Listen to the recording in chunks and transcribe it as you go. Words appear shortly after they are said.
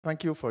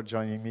Thank you for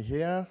joining me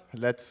here.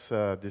 Let's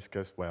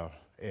discuss, well,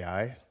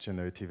 AI,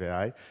 generative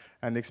AI,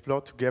 and explore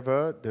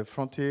together the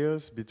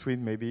frontiers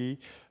between maybe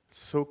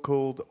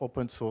so-called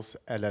open source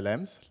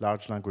LLMs,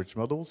 large language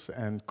models,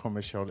 and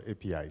commercial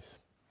APIs,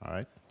 all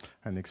right?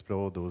 And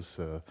explore those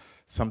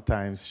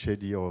sometimes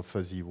shady or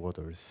fuzzy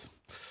waters.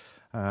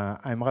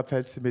 I'm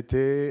Raphaël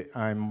Semeteys.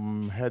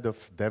 I'm head of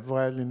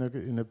DevRel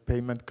in a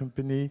payment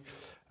company.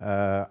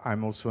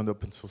 I'm also an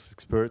open source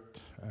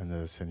expert and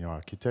a senior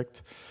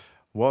architect.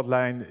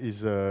 Worldline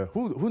is,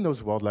 who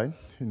knows Worldline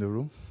in the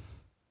room?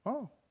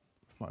 Oh,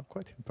 I'm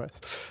quite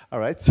impressed. All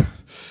right.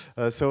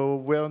 So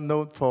we're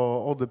known for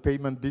all the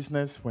payment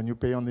business when you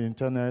pay on the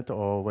internet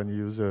or when you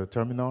use a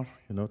terminal,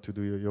 to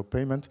do your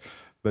payment.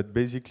 But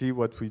basically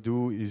what we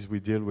do is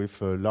we deal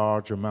with a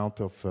large amount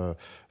of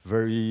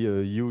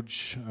very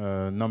huge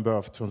number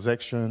of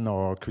transactions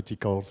or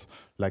criticals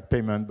like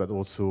payment, but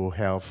also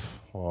health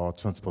or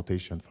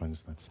transportation, for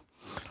instance,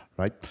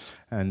 right?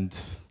 And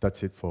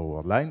that's it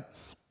for Worldline.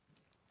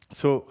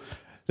 So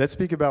let's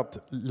speak about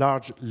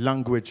large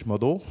language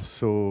model.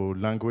 So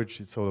language,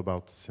 it's all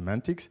about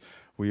semantics.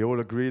 We all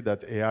agree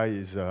that AI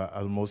is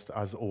almost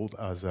as old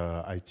as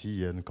IT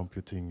and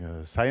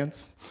computing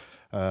science.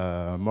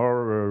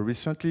 More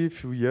recently, a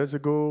few years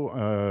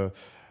ago,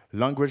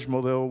 language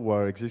models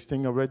were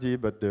existing already,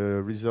 but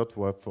the results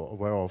were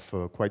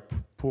of quite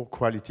poor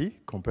quality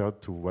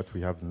compared to what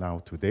we have now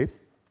today.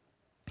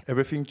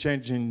 Everything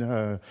changed in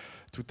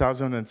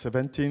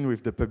 2017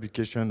 with the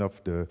publication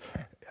of the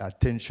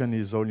Attention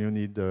is All You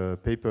Need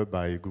paper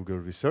by Google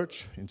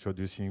Research,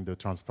 introducing the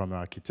transformer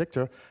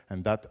architecture,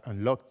 and that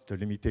unlocked the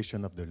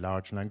limitation of the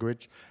large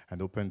language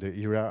and opened the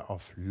era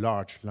of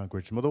large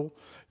language model,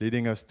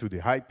 leading us to the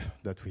hype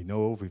that we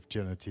know with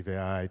generative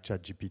AI,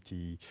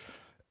 ChatGPT,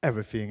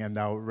 everything, and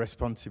now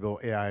responsible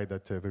AI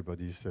that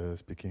everybody's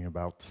speaking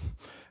about.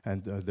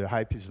 And the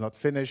hype is not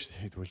finished.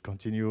 It will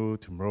continue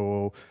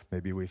tomorrow,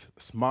 maybe with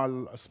a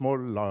small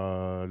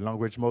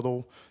language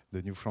model.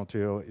 The new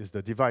frontier is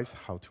the device,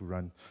 how to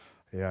run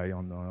AI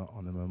on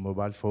a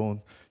mobile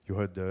phone. You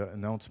heard the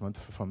announcement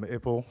from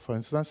Apple, for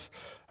instance,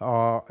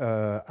 or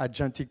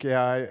agentic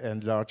AI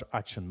and large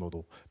action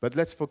model. But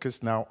let's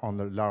focus now on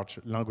the large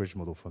language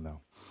model for now.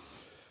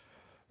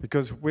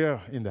 Because we're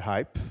in the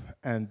hype,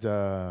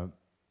 and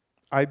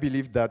I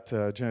believe that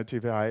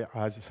generative AI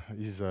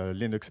is a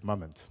Linux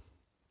moment.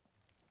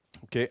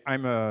 Okay,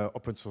 I'm an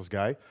open source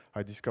guy.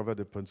 I discovered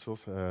open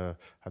source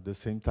at the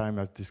same time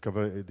as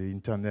discovered the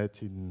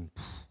internet in,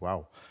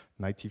 wow,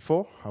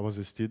 94. I was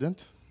a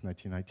student,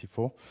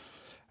 1994.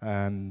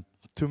 And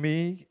to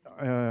me,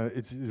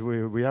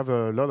 we have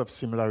a lot of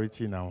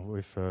similarity now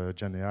with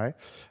Gen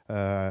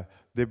AI.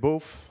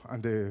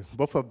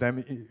 Both of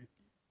them,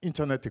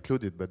 internet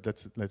included, but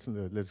let's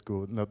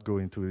not go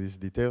into these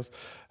details.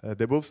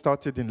 They both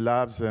started in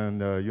labs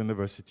and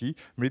university,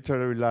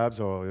 military labs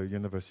or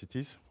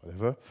universities,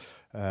 whatever,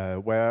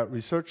 where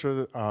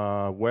researchers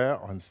were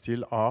and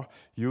still are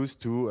used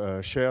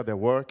to share their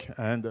work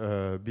and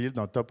build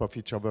on top of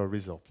each other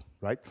result,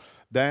 right?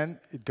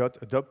 Then it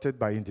got adopted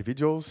by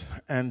individuals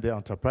and the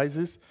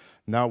enterprises.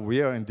 Now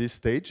we are in this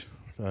stage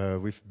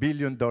with $1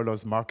 billion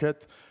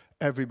market.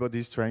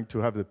 Everybody's trying to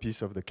have a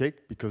piece of the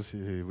cake because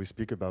we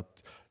speak about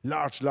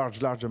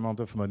large amount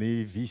of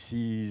money,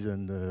 VCs,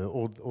 and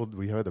all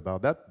we heard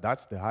about that.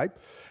 That's the hype.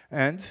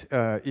 And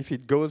if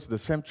it goes the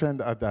same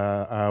trend that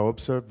I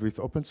observed with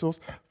open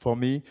source, for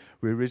me,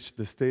 we reached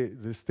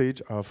the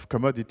stage of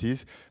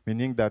commodities,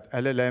 meaning that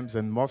LLMs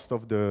and most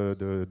of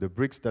the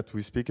bricks that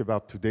we speak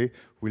about today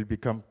will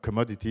become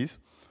commodities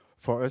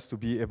for us to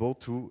be able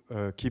to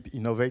keep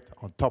innovate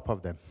on top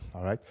of them,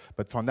 all right?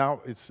 But for now,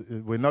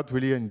 we're not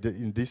really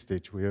in this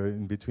stage. We are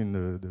in between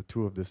the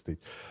two of the stage.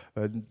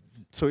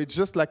 So it's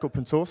just like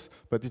open source,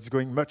 but it's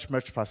going much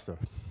faster,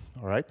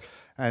 all right?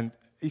 And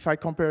if I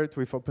compare it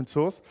with open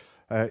source,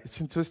 it's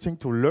interesting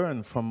to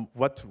learn from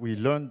what we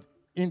learned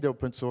in the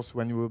open source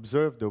when you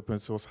observe the open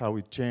source, how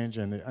it changed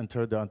and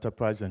enter the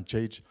enterprise and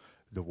change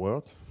the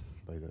world,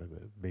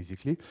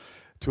 basically,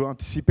 to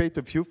anticipate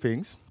a few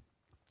things,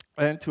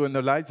 and to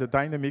analyze the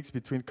dynamics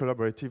between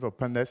collaborative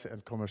openness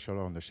and commercial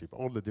ownership,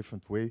 all the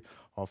different way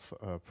of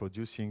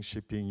producing,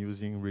 shipping,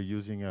 using,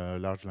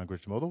 reusing large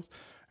language models.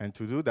 And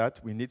to do that,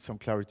 we need some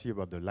clarity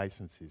about the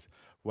licenses.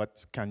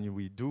 What can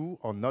we do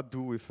or not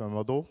do with a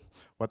model?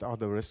 What are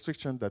the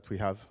restrictions that we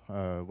have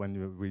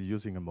when we're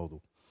using a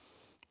model?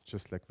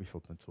 Just like with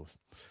open source.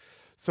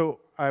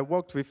 So I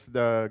worked with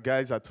the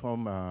guys at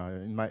home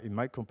in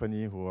my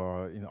company who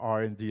are in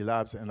R&D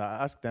labs, and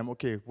I asked them,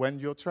 okay, when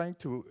you're trying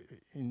to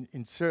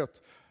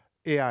insert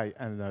AI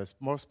and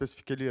more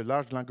specifically a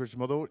large language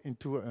model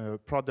into a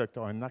product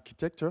or an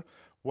architecture,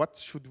 what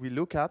should we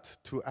look at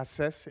to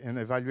assess and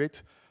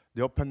evaluate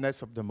the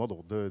openness of the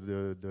model,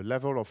 the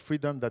level of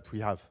freedom that we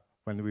have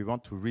when we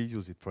want to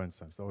reuse it, for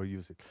instance, or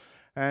use it.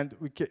 And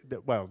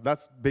well,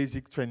 that's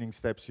basic training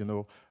steps,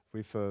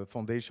 with a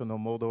foundational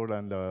model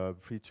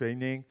and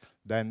pre-training,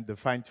 then the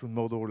fine-tune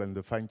model and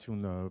the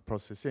fine-tune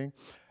processing.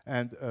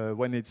 And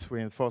when it's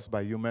reinforced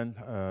by human,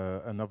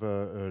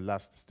 another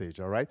last stage,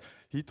 all right?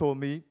 He told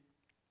me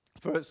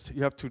First,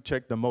 you have to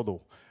check the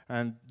model.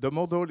 And the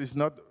model is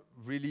not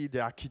really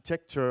the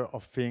architecture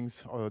of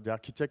things or the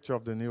architecture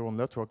of the neural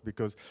network,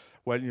 because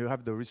when you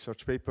have the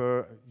research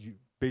paper,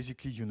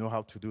 basically you know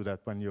how to do that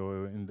when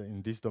you're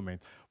in this domain.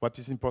 What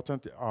is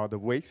important are the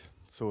weights.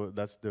 So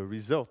that's the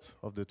result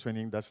of the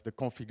training. That's the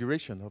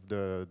configuration of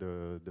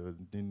the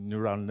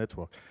neural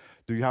network.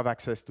 Do you have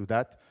access to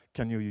that?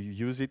 Can you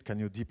use it? Can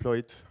you deploy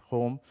it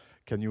home?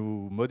 Can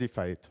you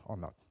modify it or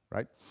not,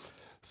 right?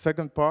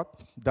 Second part,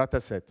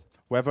 data set.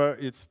 Whether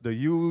it's the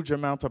huge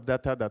amount of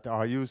data that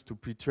are used to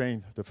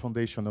pre-train the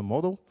foundational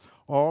model,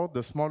 or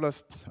the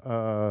smallest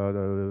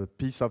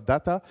piece of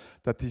data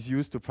that is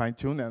used to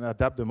fine-tune and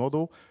adapt the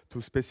model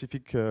to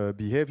specific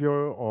behavior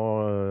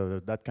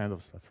or that kind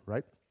of stuff,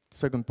 right?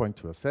 Second point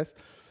to assess.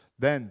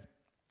 Then,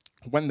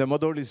 when the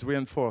model is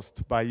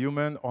reinforced by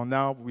human, or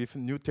now with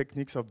new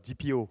techniques of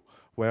DPO,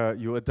 where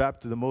you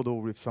adapt the model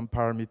with some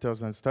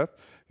parameters and stuff,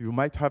 you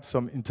might have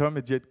some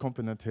intermediate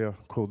component here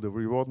called the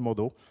reward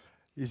model.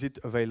 Is it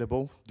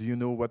available? Do you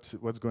know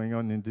what's going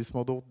on in this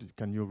model?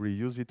 Can you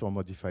reuse it or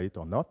modify it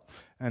or not?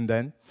 And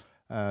then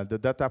the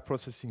data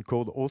processing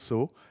code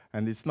also,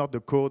 and it's not the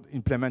code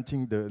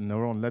implementing the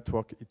neural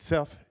network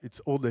itself, it's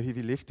all the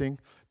heavy lifting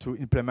to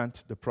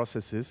implement the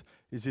processes.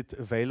 Is it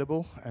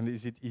available, and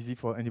is it easy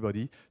for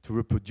anybody to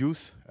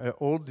reproduce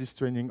all this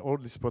training, all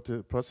these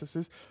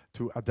processes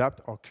to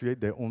adapt or create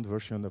their own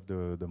version of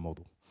the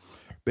model?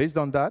 Based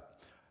on that,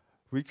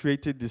 we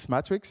created this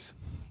matrix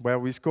where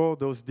we score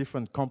those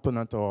different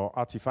components or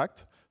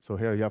artifacts. So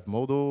here you have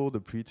model, the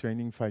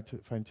pre-training,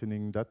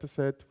 fine-tuning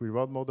dataset,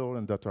 reward model,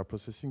 and data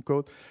processing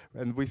code.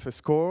 And with the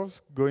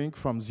scores going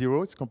from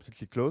 0, it's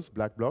completely closed,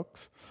 black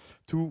blocks,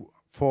 to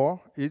 4,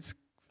 it's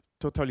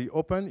totally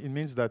open. It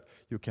means that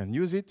you can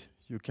use it,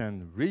 you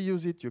can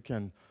reuse it, you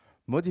can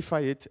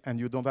modify it, and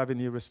you don't have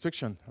any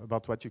restriction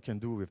about what you can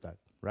do with that,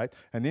 right?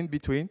 And in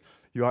between,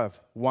 you have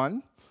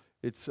 1,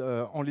 it's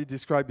only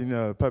described in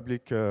a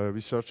public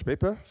research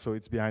paper, so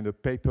it's behind a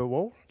paper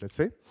wall, let's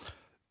say.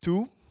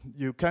 2,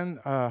 you can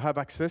have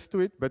access to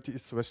it, but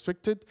it's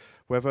restricted,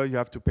 whether you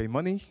have to pay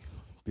money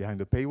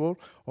behind the paywall,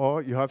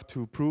 or you have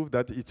to prove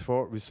that it's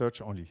for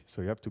research only.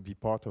 So you have to be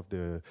part of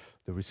the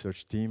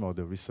research team or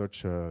the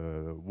research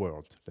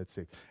world, let's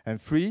say.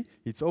 And 3,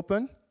 it's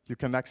open. You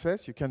can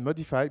access, you can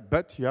modify,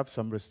 but you have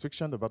some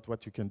restriction about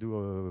what you can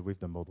do with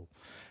the model.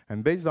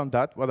 And based on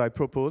that, what I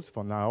propose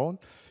from now on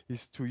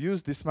is to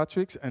use this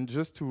matrix and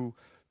just to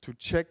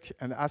check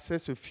and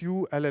assess a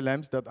few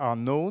LLMs that are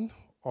known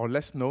or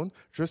less known,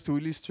 just to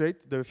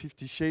illustrate the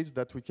 50 shades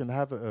that we can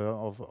have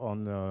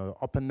on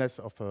openness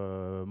of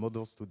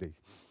models today.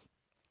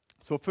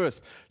 So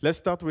first, let's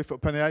start with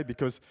OpenAI,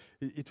 because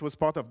it was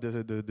part of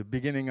the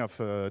beginning of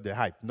the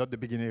hype, not the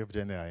beginning of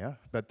GenAI,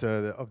 but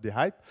of the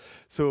hype.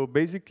 So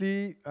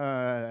basically,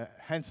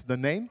 hence the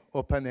name,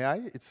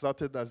 OpenAI. It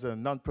started as a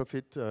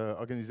non-profit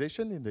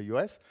organization in the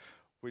US,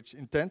 which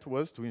intent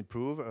was to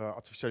improve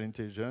artificial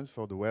intelligence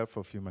for the wealth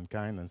of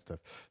humankind and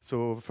stuff.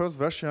 So first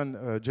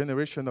version,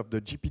 generation of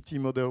the GPT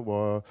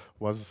model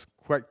was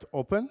quite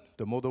open.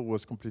 The model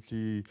was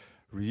completely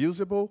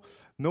reusable.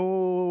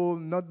 No,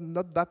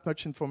 not that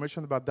much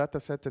information about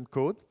dataset and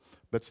code,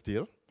 but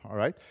still, all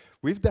right.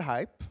 With the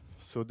hype,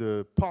 so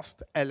the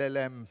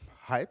post-LLM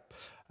hype,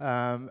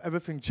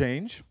 everything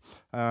changed.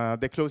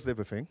 They closed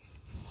everything.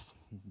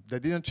 They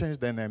didn't change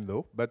their name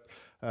though, but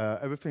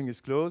everything is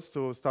closed.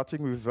 So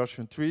starting with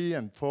version 3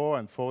 and 4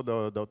 and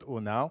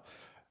 4.0 now,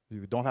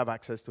 you don't have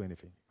access to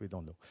anything. We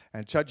don't know.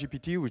 And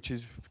ChatGPT, which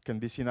can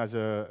be seen as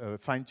a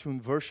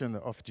fine-tuned version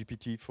of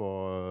GPT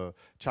for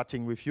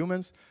chatting with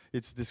humans,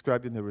 it's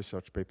described in the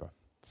research paper.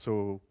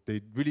 So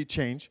they really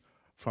change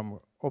from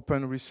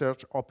open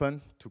research,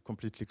 open, to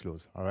completely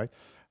closed, all right?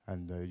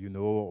 And you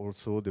know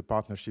also the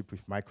partnership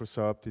with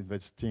Microsoft,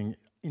 investing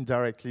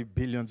indirectly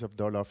billions of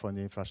dollars for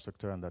the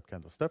infrastructure and that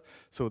kind of stuff.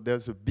 So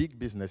there's a big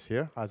business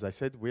here. As I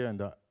said, we're in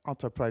the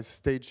enterprise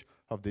stage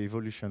of the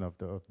evolution of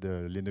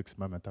the Linux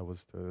moment I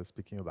was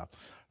speaking about,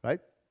 right?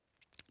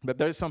 But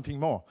there is something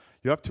more.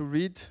 You have to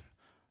read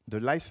the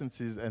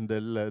licenses and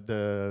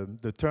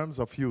the terms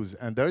of use.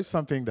 And there is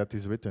something that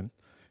is written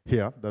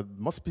here that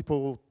most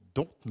people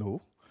don't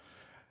know.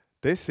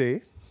 They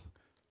say,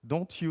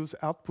 don't use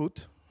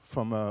output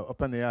from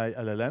OpenAI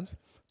LLMs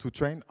to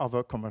train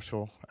other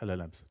commercial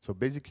LLMs. So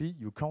basically,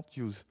 you can't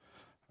use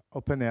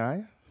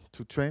OpenAI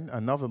to train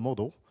another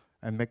model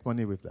and make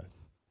money with that.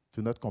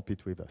 Do not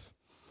compete with us.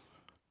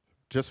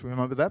 Just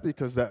remember that,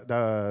 because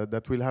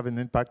that will have an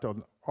impact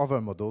on other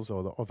models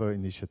or other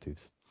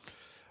initiatives.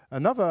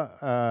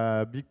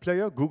 Another big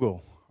player,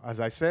 Google. As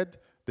I said,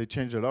 they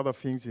changed a lot of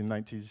things in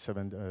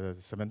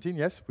 1917,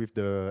 yes, with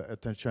the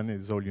attention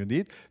is all you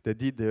need. They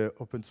did the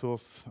open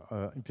source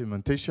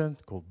implementation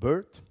called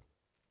BERT.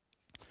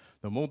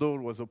 The model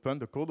was open,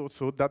 the code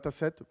also,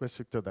 dataset,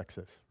 restricted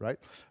access, right?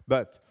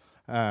 But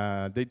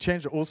they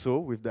changed also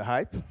with the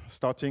hype,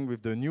 starting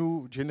with the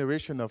new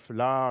generation of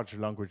large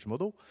language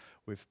model,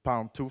 with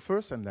Palm 2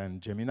 first, and then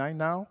Gemini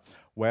now,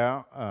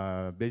 where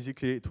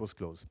basically it was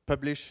closed.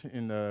 Published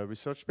in a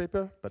research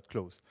paper, but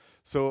closed.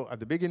 So at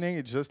the beginning,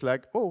 it's just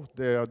like, oh,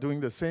 they are doing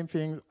the same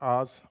thing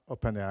as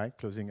OpenAI,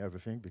 closing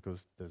everything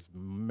because there's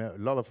a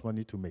lot of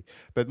money to make.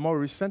 But more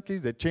recently,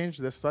 they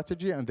changed their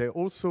strategy, and they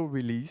also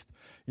released,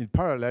 in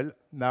parallel,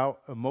 now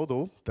a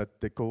model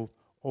that they call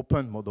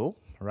open model,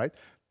 right,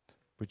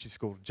 which is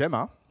called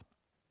GEMMA.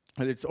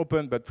 And it's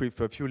open, but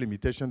with a few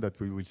limitations that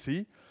we will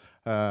see.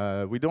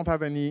 We don't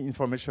have any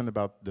information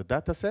about the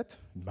data set.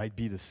 It might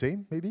be the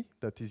same, maybe,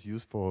 that is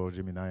used for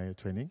Gemini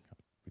training.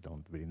 We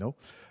don't really know.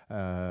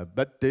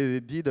 But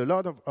they did a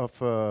lot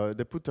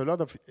they put a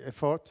lot of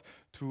effort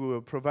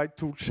to provide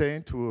tool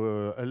chain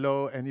to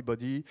allow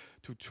anybody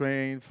to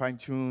train,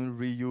 fine-tune,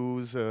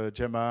 reuse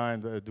Gemma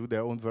and do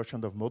their own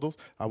version of models.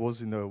 I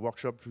was in a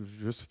workshop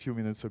just a few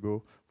minutes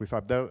ago with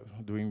Abdel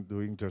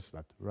doing just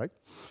that, right?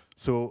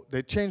 So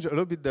they changed a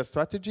little bit their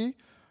strategy,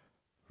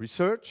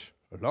 research,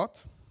 a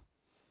lot,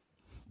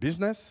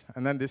 business,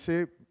 and then they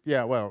say,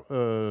 yeah, well,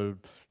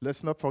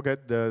 let's not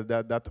forget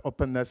that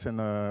openness and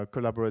a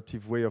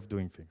collaborative way of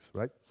doing things,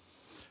 right?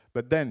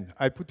 But then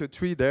I put a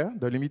 3 there,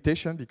 the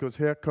limitation, because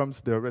here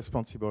comes the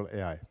responsible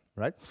AI,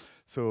 right?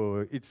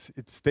 So it's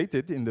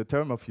stated in the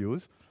term of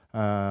use.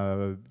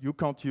 You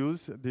can't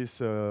use this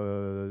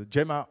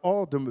Gemma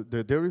or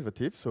the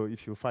derivative. So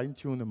if you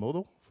fine-tune a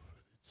model,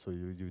 so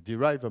you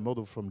derive a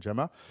model from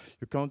Gemma,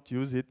 you can't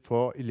use it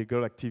for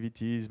illegal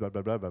activities, blah,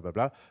 blah, blah, blah, blah,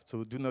 blah.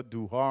 So do not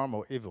do harm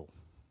or evil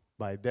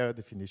by their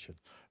definition,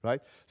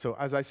 right? So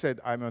as I said,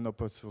 I'm an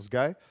open source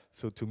guy.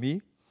 So to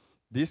me,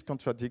 this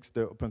contradicts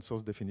the open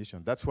source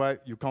definition. That's why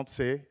you can't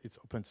say it's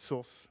open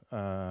source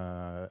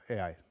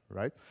AI,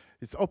 right?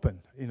 It's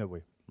open in a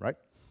way, right?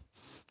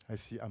 I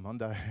see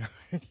Amanda.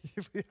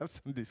 We have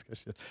some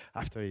discussion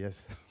after,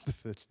 yes,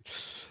 definitely.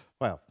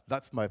 Well,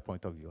 that's my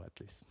point of view, at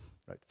least.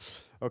 Right.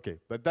 Okay,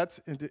 but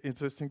that's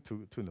interesting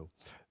to know.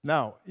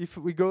 Now, if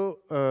we go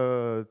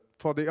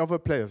for the other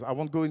players, I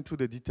won't go into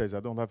the details. I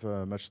don't have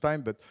much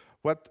time. But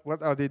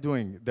what are they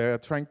doing? They are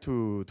trying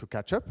to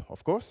catch up,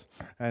 of course,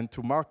 and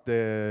to mark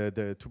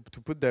to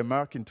put their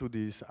mark into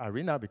this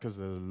arena because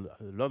a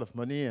lot of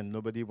money and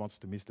nobody wants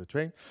to miss the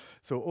train.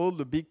 So all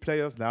the big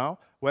players now,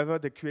 whether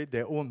they create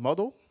their own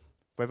model,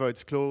 whether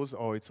it's closed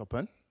or it's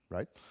open,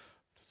 right?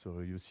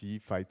 So you see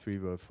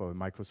Phi3 for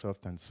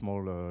Microsoft and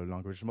small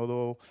language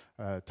model,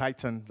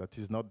 Titan that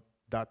is not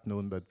that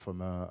known, but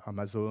from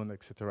Amazon,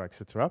 et cetera, et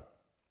cetera.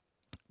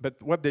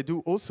 But what they do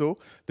also,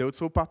 they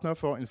also partner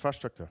for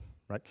infrastructure,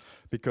 right?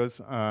 Because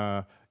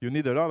you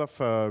need a lot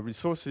of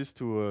resources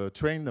to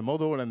train the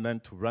model and then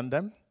to run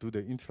them, do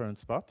the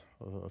inference part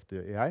of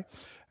the AI.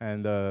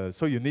 And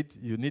so you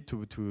need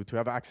to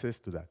have access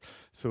to that.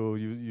 So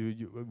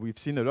we've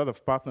seen a lot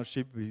of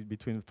partnership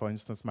between, for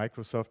instance,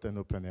 Microsoft and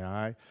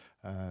OpenAI,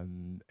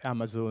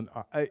 Amazon,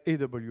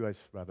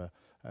 AWS rather,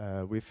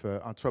 with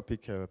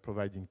Anthropic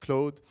providing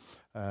cloud.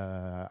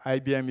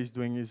 IBM is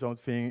doing its own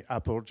thing.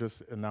 Apple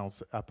just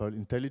announced Apple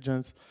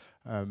Intelligence.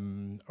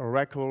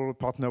 Oracle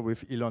partner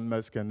with Elon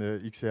Musk and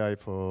XAI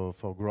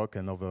for Grok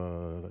and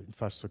other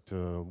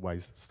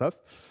infrastructure-wise stuff.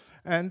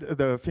 And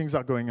the things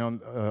are going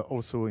on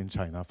also in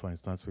China, for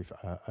instance, with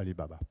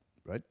Alibaba,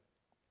 right?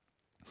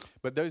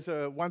 But there is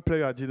one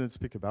player I didn't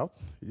speak about,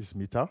 is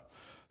Meta.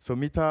 So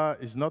Meta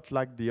is not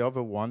like the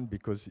other one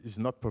because it's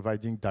not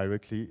providing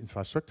directly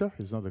infrastructure.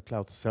 It's not a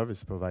cloud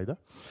service provider,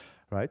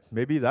 right?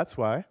 Maybe that's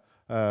why.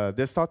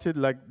 They started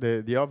like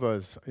the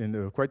others,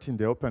 quite in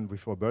the open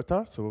with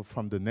Roberta. So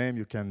from the name,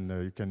 you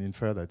can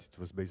infer that it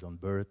was based on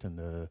BERT and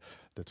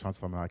the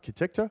transformer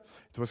architecture.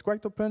 It was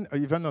quite open.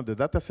 Even on the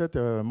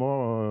dataset,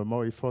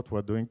 more effort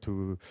were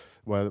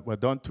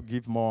done to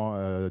give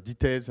more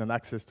details and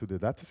access to the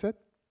dataset.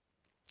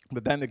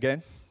 But then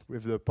again,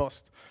 with the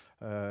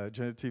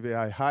post-generative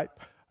AI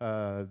hype,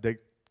 they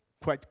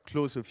quite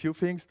close a few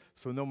things,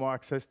 so no more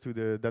access to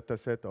the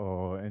dataset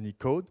or any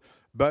code.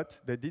 But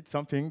they did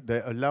something.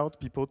 They allowed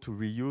people to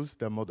reuse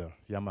their model,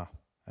 LLaMA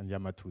and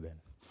LLaMA 2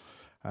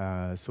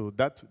 then. So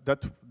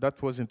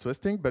that was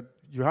interesting. But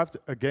you have,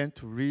 again,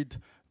 to read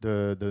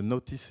the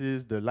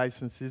notices, the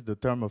licenses, the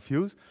term of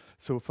use.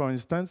 So for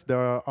instance,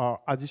 there are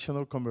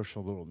additional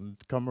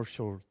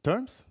commercial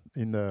terms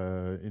in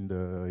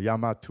the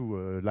LLaMA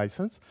 2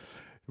 license,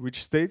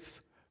 which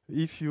states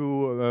if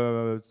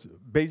you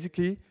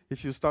basically,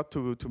 if you start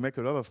to make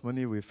a lot of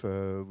money with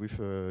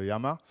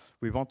LLaMA,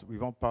 we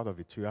want part of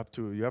it. You have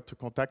to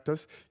contact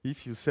us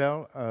if you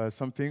sell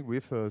something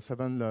with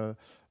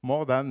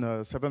more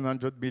than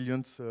 700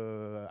 billion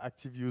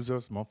active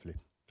users monthly.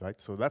 Right?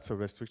 So that's a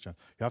restriction.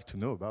 You have to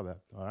know about that,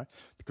 all right?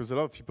 Because a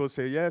lot of people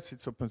say, yes,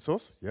 it's open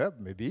source. Yeah,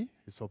 maybe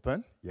it's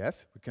open.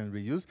 Yes, we can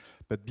reuse.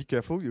 But be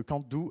careful, you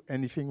can't do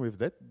anything with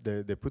that.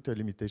 They put a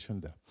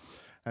limitation there.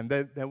 And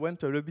they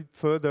went a little bit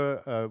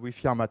further with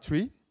LLaMA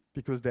 3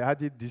 because they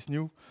added this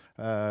new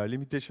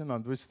limitation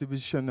on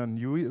distribution and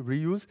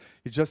reuse.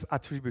 It's just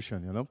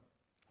attribution, you know?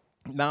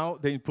 Now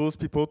they impose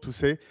people to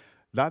say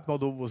that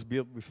model was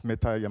built with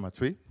Meta LLaMA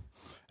 3.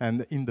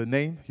 And in the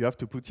name, you have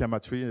to put llama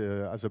 3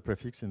 as a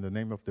prefix in the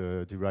name of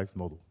the derived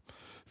model.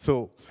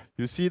 So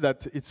you see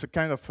that it's a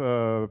kind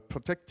of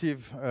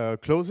protective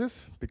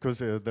clauses because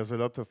there's a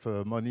lot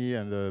of money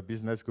and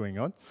business going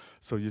on.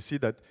 So you see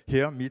that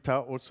here Meta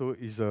also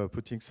is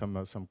putting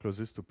some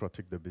clauses to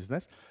protect the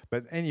business.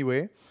 But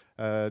anyway,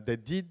 they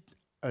did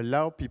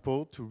allow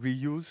people to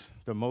reuse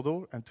the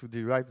model and to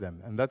derive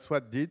them. And that's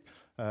what did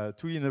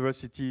two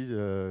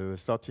universities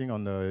starting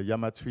on the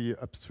llama 3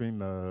 upstream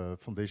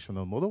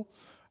foundational model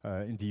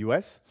in the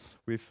US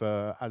with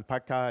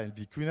Alpaca and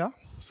Vicuna.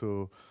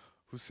 So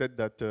who said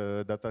that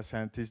data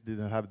scientists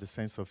didn't have the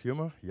sense of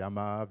humor?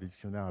 Llama,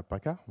 Vicuna,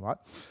 Alpaca, right?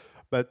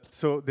 But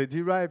so they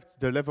derived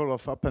the level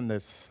of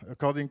openness,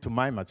 according to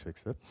my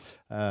matrix,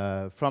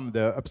 from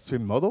the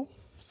upstream model,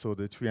 so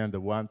the 3 and the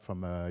 1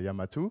 from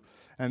llama 2.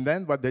 And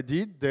then what they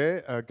did,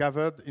 they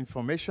gathered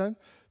information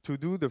to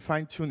do the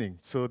fine-tuning.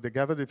 So they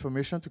gathered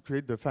information to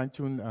create the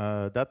fine-tuned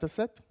data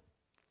set.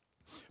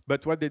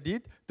 But what they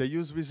did, they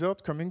used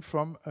results coming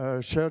from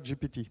shared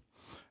GPT.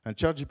 And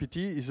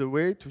ChatGPT is a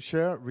way to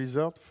share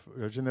results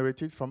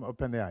generated from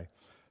OpenAI.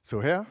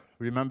 So here,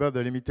 remember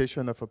the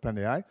limitation of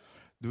OpenAI.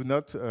 Do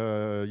not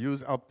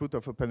use output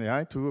of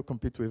OpenAI to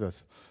compete with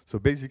us. So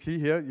basically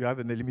here, you have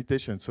a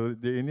limitation. So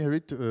they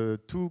inherit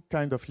two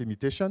kinds of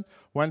limitation,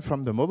 one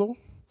from the model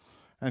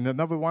and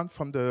another one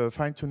from the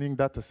fine-tuning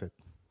dataset.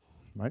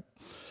 Right?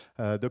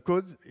 The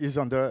code is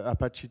under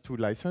Apache 2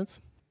 license.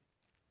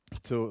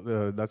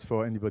 So that's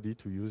for anybody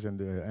to use and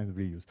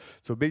reuse.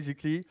 So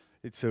basically,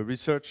 it's a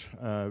research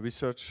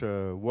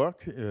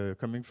work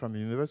coming from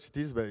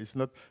universities, but it's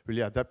not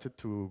really adapted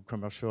to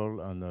commercial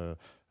and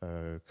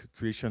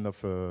creation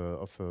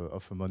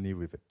of money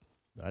with it.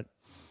 Right?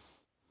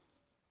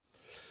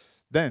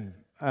 Then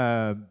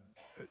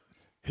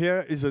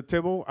here is a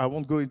table. I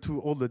won't go into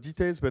all the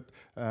details, but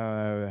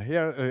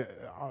here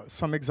are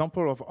some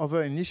example of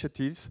other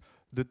initiatives.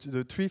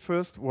 The three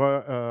first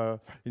were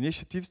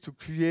initiatives to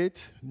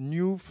create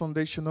new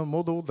foundational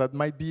model that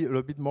might be a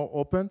little bit more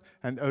open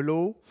and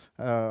allow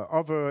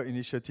other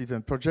initiatives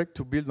and projects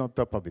to build on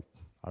top of it,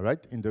 all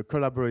right, in the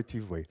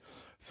collaborative way.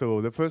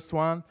 So the first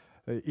one,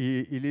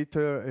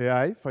 Eliter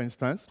AI, for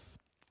instance,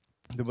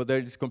 the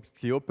model is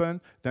completely open.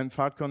 Then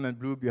Falcon and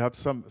Blue, you have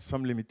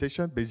some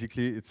limitation.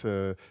 Basically, it's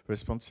a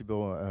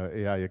responsible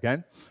AI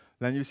again.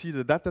 Then you see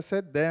the data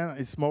set there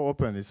is more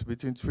open. It's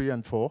between 3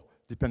 and 4.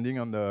 Depending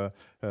on the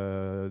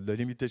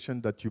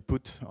limitation that you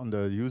put on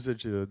the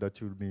usage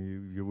that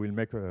you will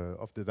make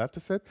of the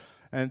dataset.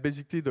 And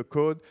basically the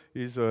code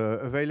is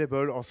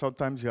available, or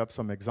sometimes you have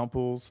some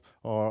examples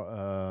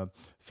or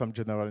some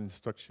general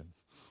instruction.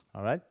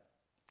 All right?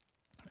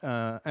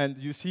 And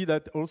you see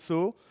that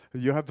also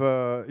you have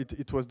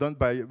it was done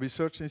by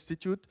research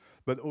institute,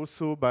 but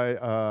also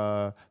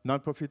by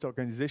non-profit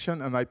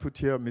organization. And I put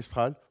here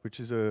Mistral, which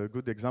is a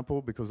good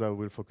example because I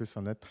will focus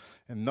on it,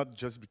 and not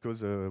just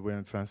because we're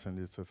in France and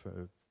it's a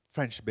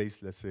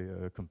French-based, let's say,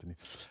 company,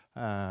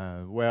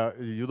 where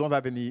you don't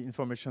have any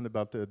information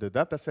about the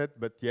data set,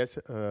 but yes,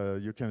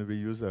 you can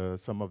reuse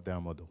some of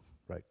their model,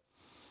 right?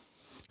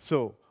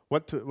 So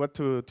what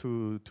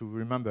to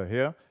remember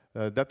here?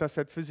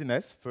 Dataset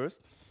fuzziness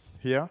first.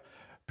 Here,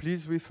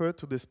 please refer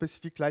to the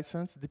specific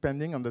license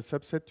depending on the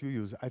subset you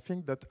use. I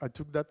think that I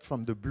took that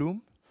from the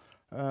Bloom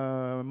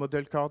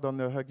model card on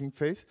the Hugging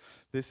Face.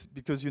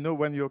 Because you know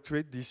when you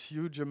create this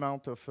huge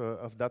amount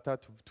of data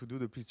to do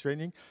the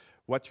pre-training,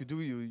 what you do,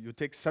 you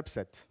take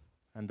subset.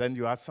 And then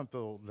you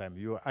assemble them,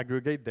 you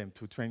aggregate them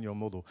to train your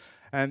model.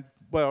 And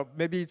well,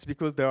 maybe it's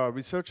because there are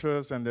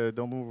researchers and they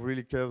don't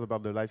really care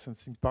about the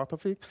licensing part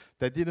of it.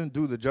 They didn't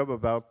do the job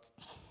about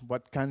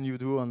what can you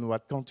do and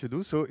what can't you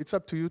do. So it's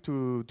up to you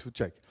to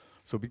check.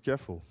 So be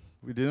careful.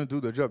 We didn't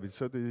do the job.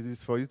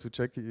 It's for you to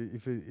check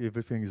if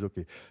everything is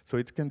okay. So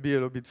it can be a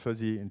little bit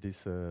fuzzy in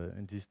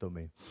this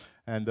domain.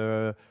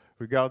 And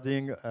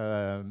regarding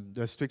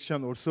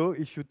restriction also,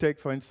 if you take,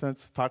 for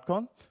instance,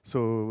 Falcon, so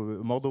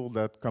a model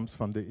that comes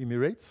from the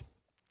Emirates,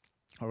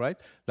 all right,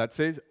 that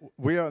says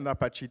we are an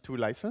Apache 2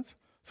 license.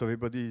 So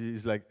everybody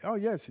is like, oh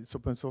yes, it's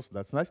open source,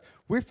 that's nice,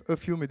 with a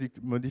few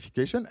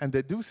modifications. And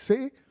they do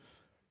say,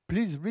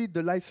 please read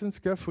the license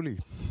carefully,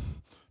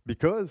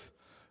 because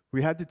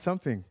we added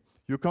something.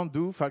 You can't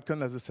do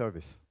Falcon as a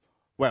service.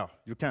 Well,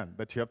 you can,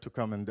 but you have to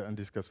come and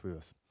discuss with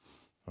us,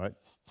 all right?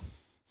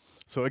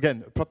 So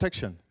again,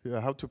 protection,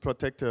 how to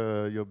protect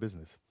your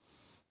business.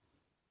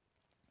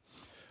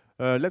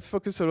 Let's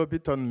focus a little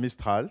bit on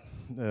Mistral,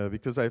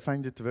 because I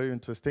find it very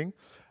interesting.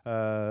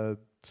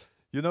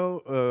 You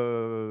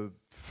know,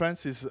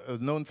 France is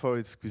known for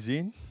its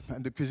cuisine,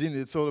 and the cuisine,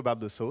 it's all about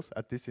the sauce,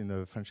 at least in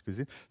the French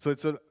cuisine. So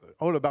it's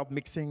all about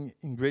mixing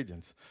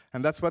ingredients.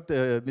 And that's what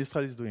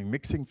Mistral is doing,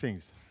 mixing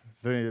things.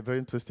 Very, very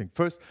interesting.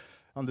 First,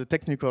 on the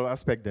technical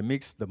aspect, they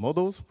mix the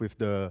models with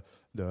the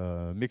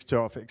mixture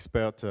of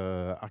expert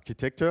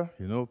architecture,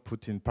 you know,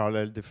 put in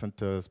parallel different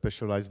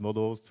specialized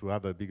models to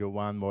have a bigger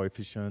one, more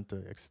efficient,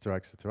 et cetera,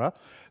 et cetera.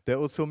 They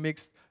also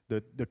mix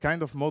the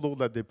kind of model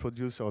that they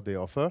produce or they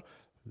offer,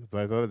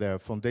 whether they're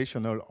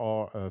foundational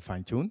or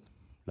fine-tuned,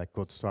 like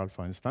Coll,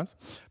 for instance.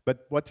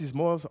 But what is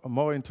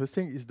more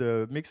interesting is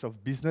the mix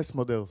of business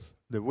models,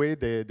 the way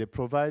they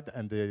provide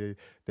and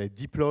they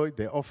deploy,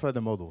 they offer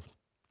the models.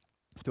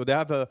 So they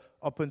have a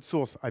open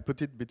source, I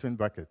put it between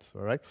brackets,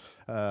 all right,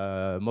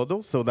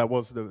 model. So that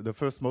was the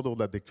first model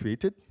that they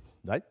created,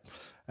 right?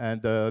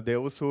 And they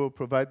also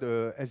provide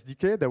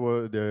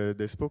SDK.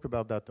 They spoke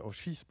about that, or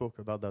she spoke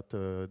about that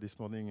this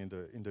morning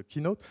in the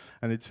keynote.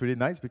 And it's really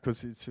nice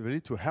because it's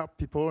really to help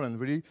people and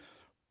really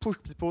push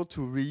people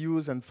to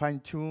reuse and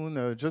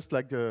fine-tune, just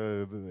like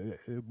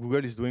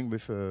Google is doing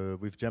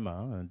with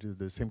Gemma, and do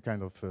the same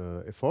kind of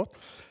effort.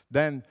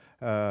 Then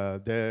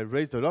they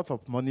raised a lot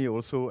of money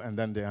also, and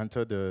then they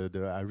entered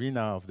the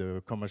arena of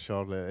the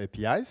commercial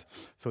APIs.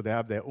 So they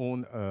have their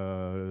own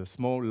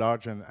small,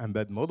 large, and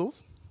embed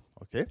models.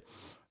 Okay,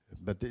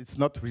 but it's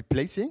not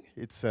replacing;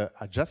 it's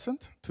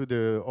adjacent to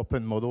the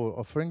open model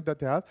offering that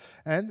they have.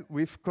 And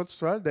with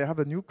Coll, they have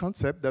a new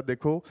concept that they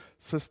call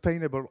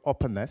sustainable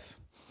openness.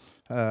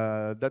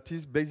 That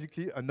is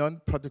basically a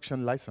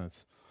non-production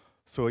license.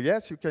 So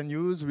yes, you can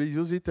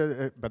reuse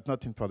it, but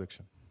not in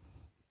production.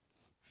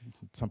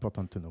 It's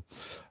important to know.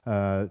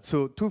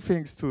 So two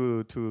things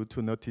to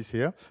notice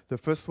here. The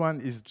first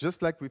one is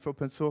just like with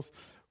open source,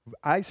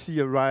 I see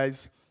a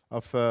rise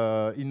of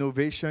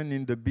innovation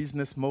in the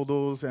business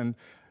models and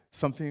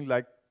something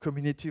like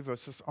community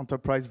versus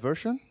enterprise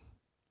version.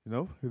 You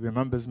know, it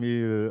remembers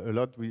me a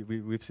lot.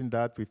 We've seen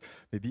that with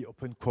maybe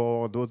open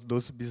core,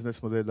 those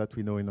business models that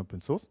we know in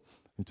open source.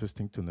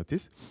 Interesting to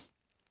notice.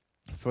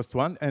 First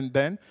one. And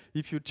then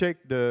if you check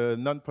the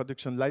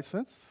non-production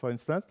license, for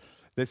instance,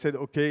 they said,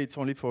 okay, it's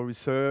only for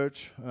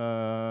research,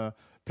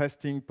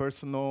 testing,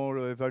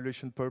 personal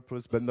evaluation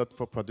purpose, but not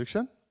for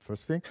production,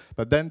 first thing.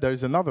 But then there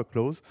is another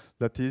clause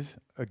that is,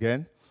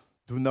 again,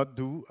 do not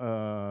do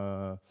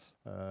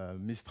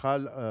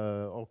Mistral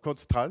or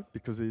Coll,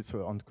 because it's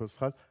on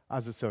Coll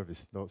as a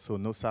service. No, so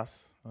no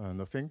SaaS,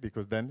 nothing,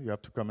 because then you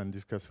have to come and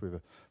discuss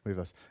with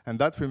us. And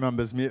that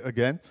remembers me,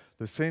 again,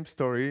 the same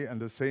story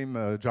and the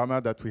same drama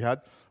that we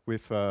had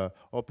with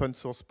open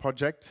source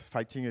project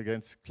fighting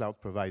against cloud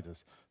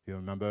providers. You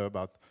remember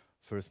about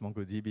first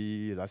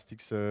MongoDB,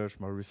 Elasticsearch,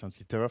 more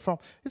recently Terraform.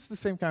 It's the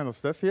same kind of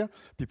stuff here.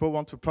 People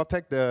want to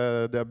protect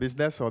their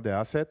business or their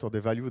asset or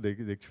the value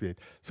they create.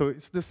 So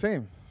it's the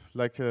same.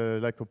 Like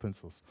open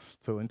source.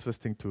 So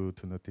interesting to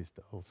notice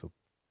that also.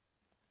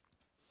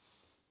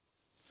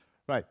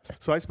 Right,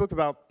 so I spoke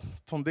about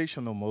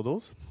foundational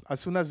models.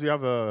 As soon as you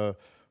have a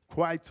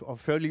quite or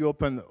fairly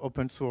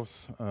open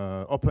source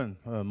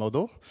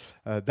model,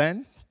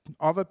 then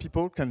other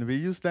people can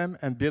reuse them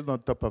and build on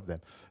top of them.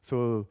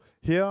 So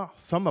here,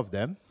 some of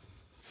them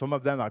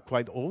are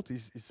quite old.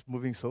 It's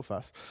moving so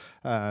fast.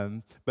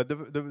 But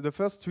the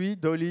first three,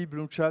 Dolly,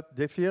 Bloomchat,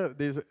 Zephyr,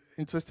 they're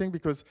interesting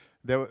because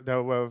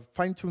there were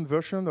fine-tuned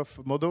versions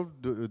of model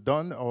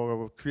done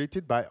or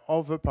created by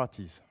other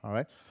parties. All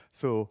right.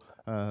 So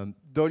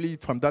Dolly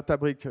from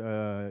Databricks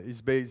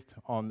is based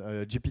on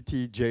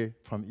GPT-J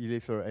from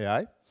Ether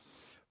AI.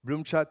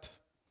 Bloomchat,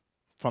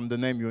 from the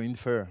name you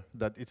infer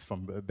that it's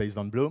based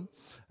on Bloom.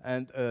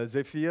 And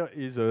Zephyr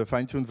is a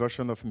fine-tuned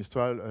version of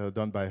Mistral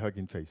done by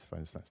Hugging Face, for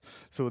instance.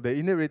 So they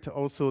inherit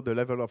also the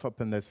level of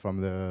openness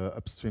from the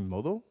upstream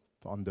model,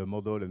 on the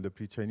model and the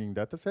pre-training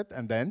dataset.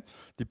 And then,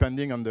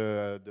 depending on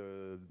the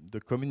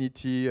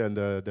community and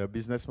the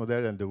business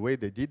model and the way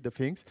they did the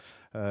things,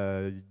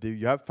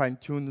 you have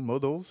fine-tuned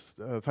models,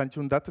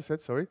 fine-tuned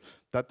datasets, sorry,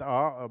 that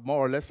are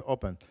more or less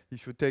open.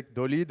 If you take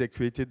Dolly, they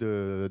created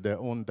their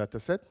own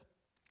dataset,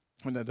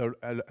 and that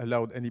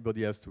allowed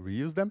anybody else to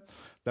reuse them.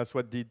 That's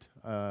what did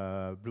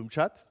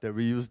Bloomchat. They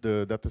reused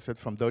the dataset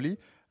from Dolly.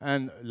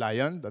 And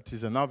Lion, that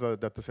is another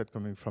dataset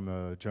coming from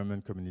a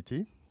German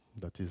community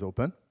that is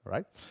open,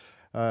 right?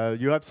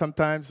 You have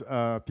sometimes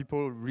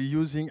people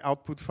reusing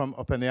output from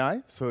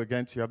OpenAI. So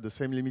again, you have the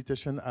same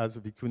limitation as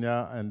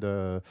Vicuña and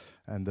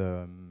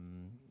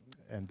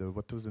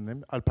what was the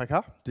name?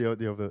 Alpaca,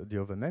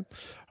 the other name.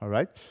 All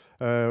right.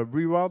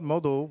 Reward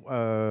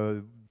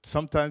model,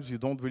 sometimes you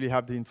don't really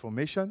have the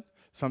information.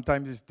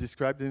 Sometimes it's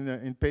described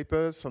in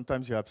papers.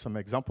 Sometimes you have some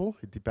example.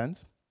 It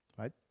depends,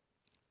 right?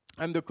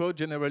 And the code,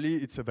 generally,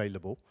 it's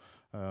available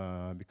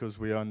because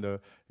we are in the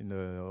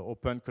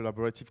open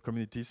collaborative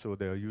community, so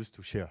they're used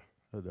to share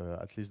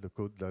at least the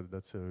code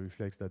that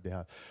reflects that they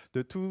have.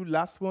 The two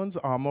last ones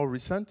are more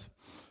recent.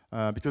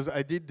 Because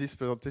I did this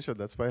presentation,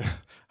 that's why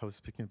I was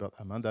speaking about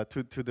Amanda,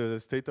 to the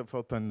State of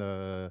Open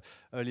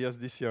earlier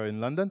this year in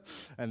London.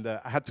 And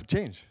I had to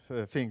change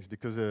things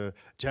because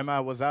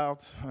Gemma was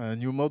out,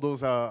 new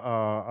models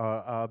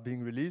are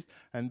being released.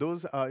 And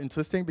those are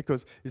interesting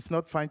because it's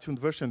not fine-tuned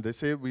version. They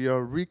say we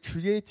are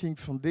recreating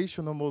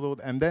foundational model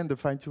and then the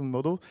fine-tuned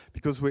model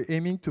because we're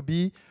aiming to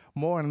be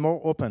more and more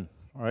open.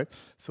 All right,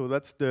 so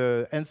that's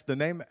hence the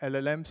name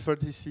LLM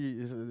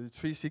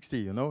 360.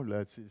 You know,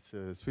 it's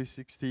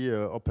 360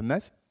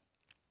 openness.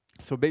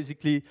 So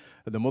basically,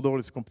 the model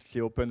is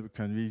completely open. We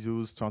can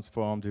reuse,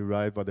 transform,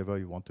 derive, whatever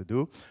you want to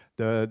do.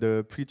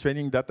 The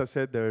pre-training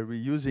dataset, the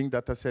reusing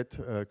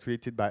dataset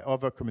created by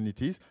other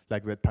communities,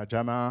 like Red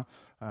Pajama,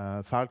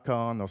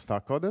 Falcon, or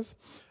Star Coders.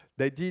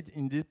 They did,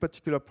 in this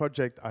particular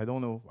project, I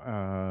don't know,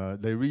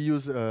 they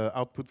reuse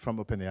output from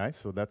OpenAI,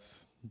 so that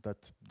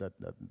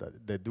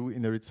they do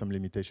inherit some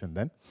limitation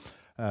then.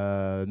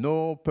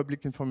 No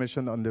public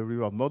information on the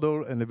reward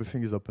model, and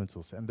everything is open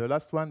source. And the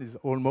last one is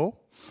Olmo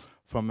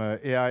from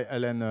AI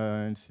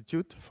LN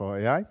Institute for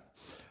AI.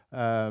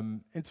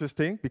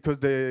 Interesting, because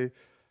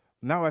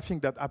now I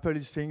think that Apple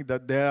is saying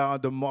that they are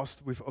the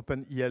most, with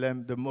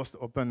OpenELM, the most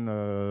open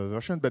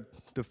version, but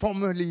the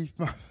former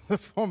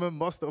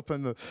most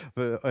open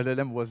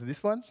LLM was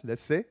this one,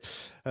 let's say.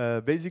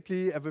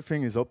 Basically,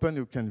 everything is open,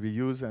 you can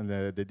reuse, and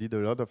they did a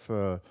lot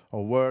of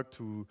work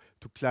to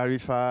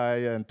clarify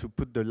and to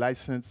put the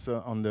license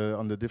on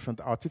the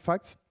different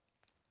artifacts.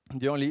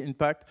 The only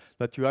impact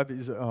that you have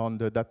is on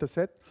the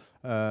dataset.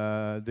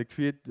 They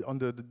create, on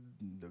the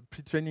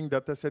pre-training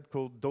dataset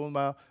called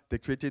DOLMA, they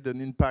created an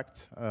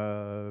impact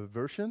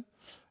version.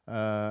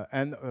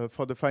 And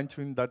for the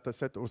fine-tuned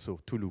dataset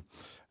also, Tulu.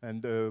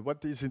 And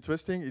what is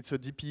interesting, it's a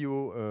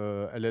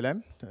DPO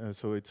LLM,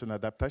 so it's an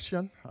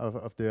adaptation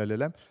of the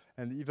LLM.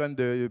 And even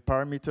the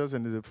parameters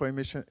and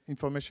the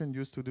information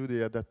used to do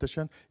the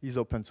adaptation is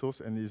open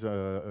source and is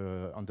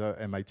under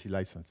MIT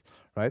license,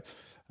 right?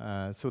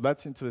 So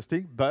that's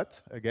interesting,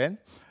 but again,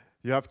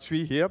 you have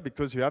 3 here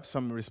because you have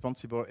some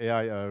responsible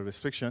AI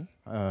restriction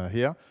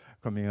here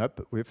coming up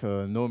with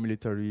no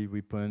military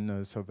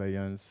weapon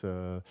surveillance,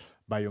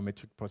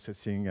 biometric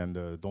processing,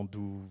 and don't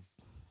do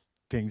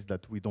things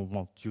that we don't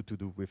want you to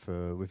do with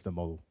the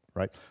model,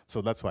 right?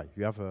 So that's why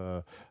you have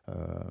a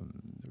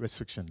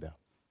restriction there.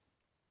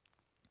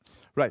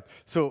 Right,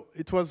 so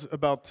it was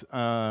about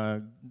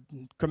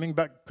coming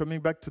back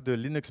to the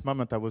Linux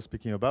moment I was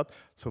speaking about.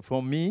 So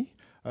for me,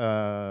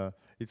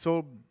 it's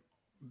all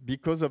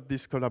because of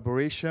this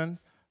collaboration,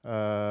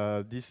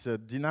 this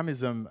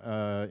dynamism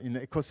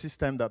in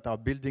ecosystem that are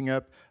building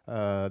up,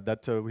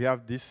 that we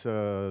have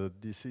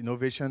this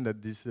innovation,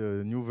 that these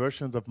new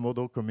versions of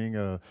model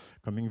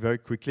coming very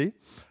quickly,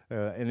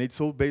 and it's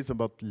all based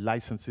about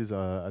licenses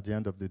at the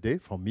end of the day.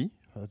 For me,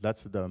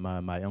 that's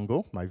my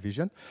angle, my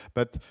vision.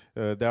 But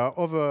there are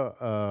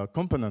other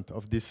components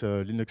of this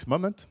Linux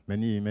moment,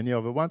 many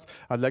other ones.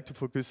 I'd like to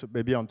focus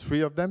maybe on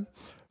 3 of them.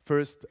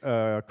 First,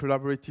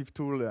 collaborative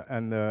tool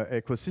and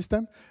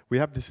ecosystem. We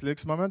have this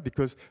Linux moment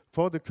because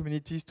for the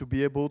communities to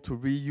be able to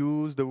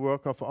reuse the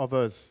work of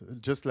others,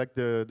 just like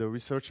the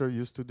researcher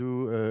used to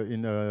do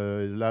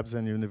in labs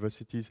and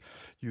universities,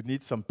 you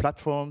need some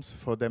platforms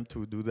for them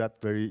to do that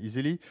very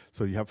easily.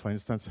 So you have, for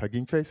instance,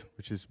 Hugging Face,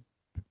 which is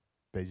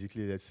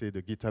basically, let's say,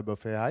 the GitHub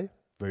of AI,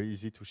 very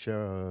easy to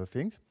share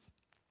things.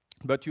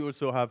 But you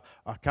also have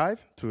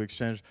Archive to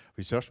exchange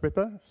research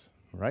papers,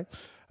 right?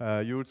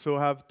 You also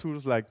have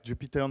tools like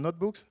Jupyter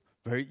Notebooks,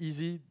 very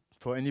easy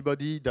for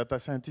anybody, data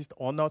scientist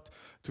or not,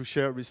 to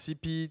share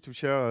recipe, to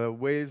share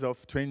ways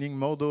of training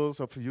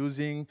models, of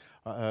using,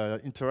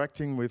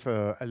 interacting with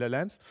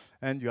LLMs.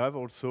 And you have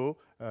also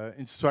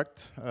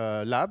Instruct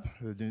Lab,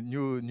 the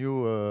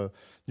new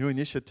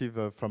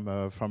initiative from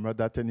Red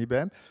Hat and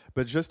IBM.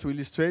 But just to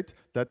illustrate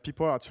that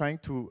people are trying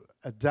to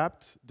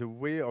adapt the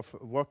way of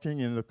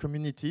working in the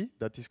community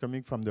that is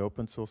coming from the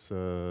open source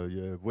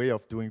way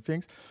of doing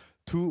things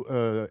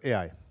to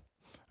AI.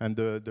 And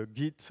the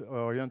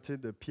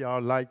Git-oriented, the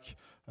PR-like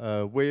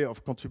way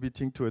of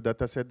contributing to a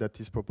dataset that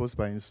is proposed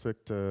by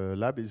Instruct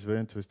Lab is very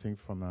interesting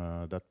from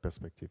that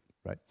perspective,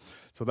 right?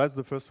 So that's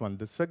the first one.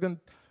 The second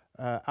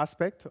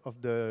aspect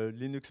of the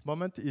Linux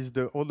moment is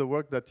all the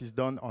work that is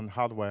done on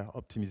hardware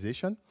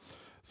optimization.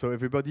 So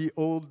everybody,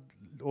 all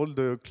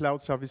the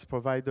cloud service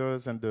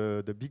providers and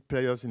the big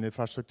players in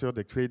infrastructure,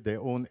 they create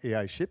their own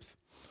AI chips.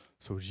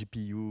 So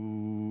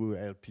GPU,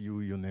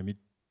 LPU, you name it,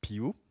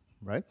 PU.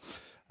 Right?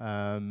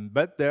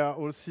 But there are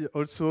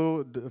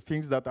also the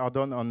things that are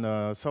done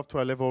on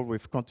software level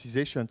with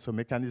quantization, so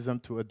mechanism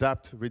to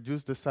adapt,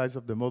 reduce the size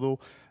of the model,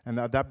 and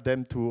adapt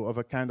them to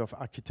other kind of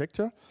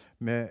architecture.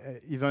 May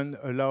even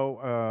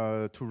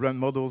allow to run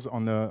models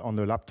on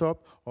a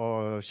laptop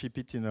or ship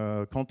it in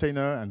a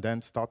container and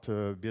then start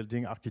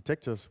building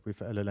architectures with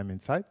LLM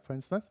inside, for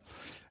instance.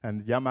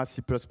 And LLaMA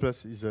C++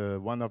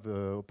 is one of the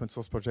open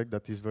source projects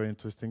that is very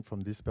interesting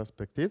from this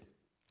perspective.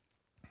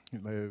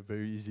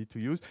 Very easy to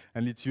use,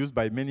 and it's used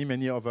by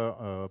many other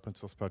open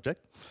source projects.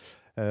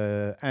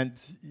 And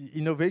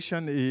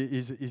innovation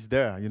is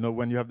there, you know,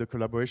 when you have the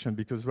collaboration,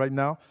 because right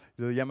now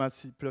the LLaMA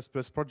C++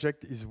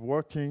 project is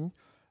working.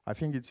 I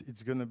think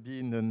it's going to be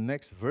in the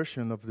next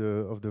version of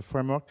the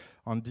framework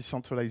on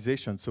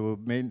decentralization. So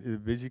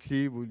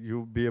basically,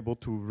 you'll be able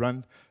to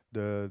run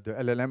the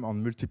LLM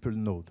on multiple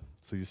nodes.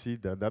 So you see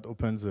that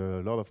opens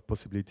a lot of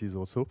possibilities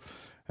also.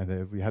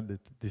 And we had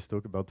this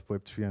talk about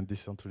Web3 and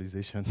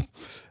decentralization.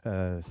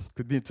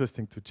 Could be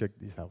interesting to check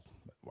this out.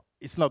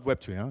 it's not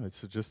Web3, huh?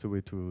 It's just a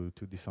way to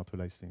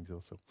decentralize things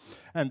also.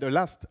 And the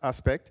last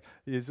aspect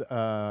is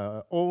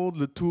all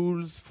the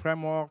tools,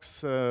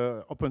 frameworks,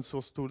 open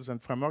source tools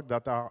and frameworks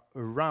that are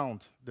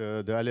around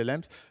the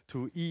LLMs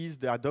to ease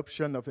the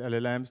adoption of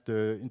LLMs,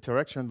 the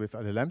interaction with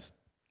LLMs,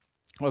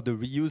 or the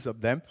reuse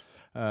of them.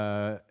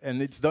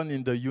 And it's done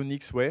in the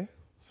Unix way.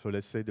 So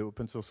let's say the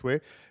open source way,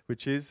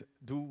 which is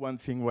do one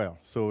thing well.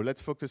 So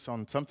let's focus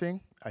on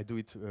something. I do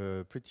it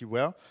pretty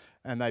well.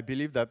 And I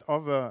believe that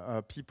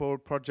other people,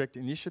 project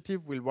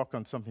initiative will work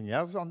on something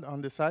else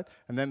on the side,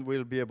 and then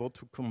we'll be able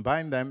to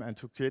combine them and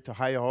to create a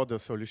higher order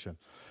solution.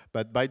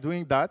 But by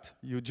doing that,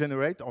 you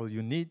generate or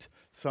you need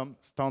some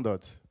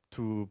standards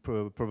to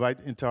provide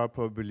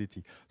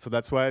interoperability. So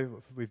that's why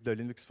with the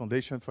Linux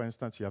Foundation, for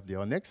instance, you have the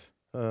Onyx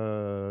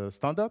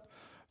standard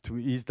to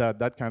ease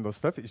that kind of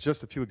stuff. It's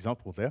just a few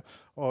examples there.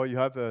 Or you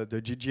have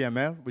the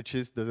GGML, which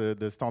is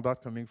the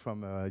standard coming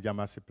from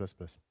LLaMA C++.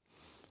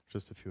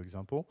 Just a few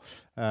examples.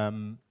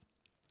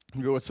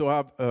 You also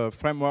have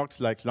frameworks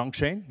like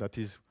LangChain, that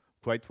is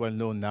quite well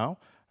known now,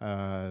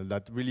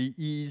 that really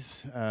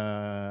ease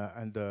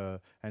and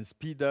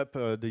speed up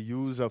the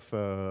use of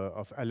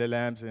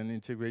LLMs and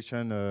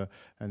integration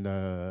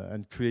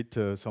and create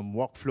some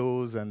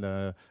workflows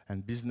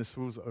and business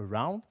rules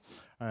around.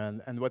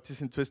 And what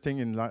is interesting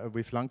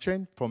with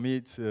LangChain, for me,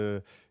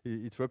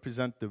 it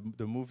represents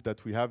the move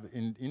that we have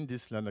in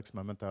this Linux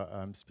moment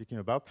I'm speaking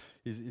about.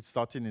 It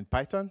started in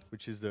Python,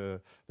 which is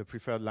the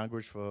preferred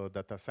language for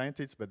data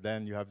scientists, but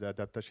then you have the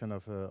adaptation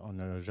of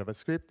on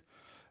JavaScript.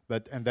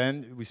 And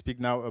then we speak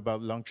now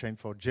about LangChain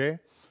for J,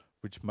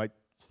 which might,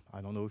 I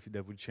don't know if they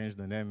will change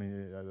the name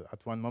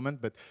at one moment,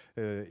 but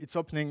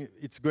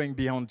it's going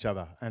beyond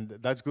Java. And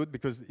that's good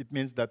because it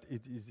means that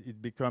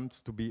it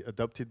becomes to be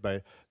adopted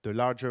by the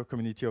larger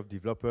community of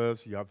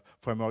developers. You have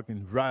framework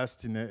in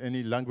Rust, in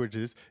any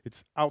languages.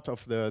 It's out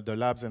of the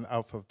labs and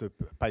out of the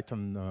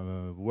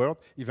Python world,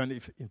 even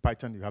if in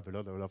Python you have a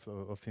lot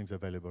of things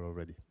available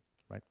already,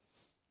 right?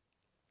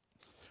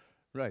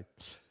 Right.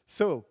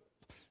 So,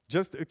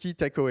 just a key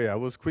takeaway. I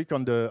was quick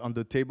on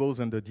the tables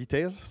and the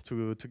details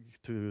to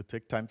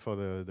take time for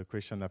the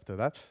question after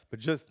that. But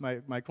just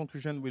my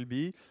conclusion will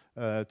be,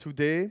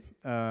 today,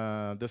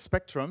 the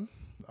spectrum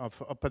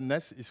of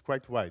openness is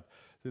quite wide.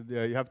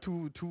 You have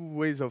two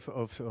ways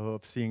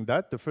of seeing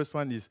that. The first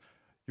one is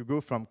you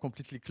go from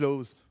completely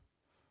closed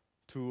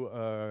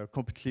to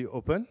completely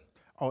open,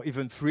 or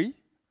even free,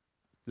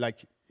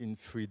 like in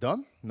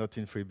freedom, not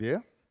in free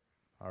beer.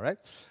 All right?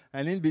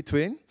 And in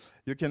between,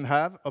 you can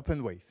have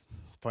open wave,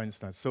 for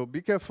instance. So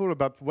be careful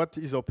about what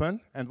is open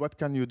and what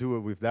can you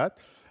do with that.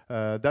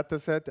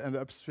 Dataset and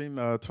upstream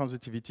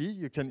transitivity,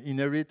 you can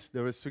inherit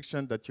the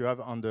restriction that you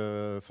have on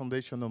the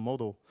foundational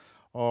model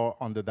or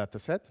on the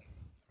dataset,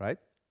 right?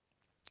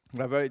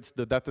 Whether it's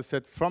the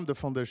dataset from the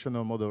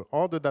foundational model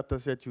or the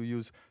dataset you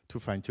use to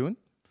fine-tune,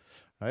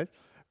 right?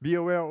 Be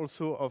aware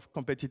also of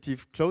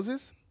competitive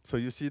clauses. So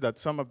you see that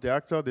some of the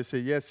actors, they say,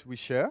 yes, we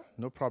share,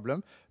 no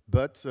problem,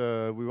 but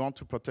we want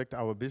to protect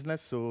our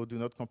business, so do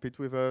not compete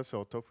with us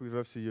or talk with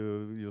us, so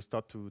you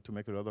start to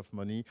make a lot of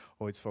money,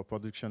 or it's for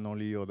production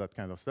only, or that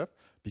kind of stuff.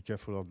 Be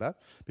careful of that,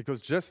 because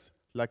just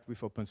like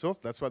with open source,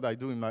 that's what I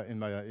do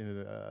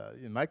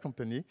in my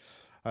company.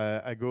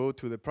 I go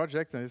to the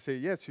project and I say,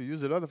 yes, you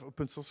use a lot of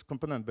open source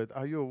component, but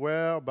are you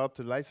aware about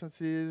the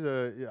licenses?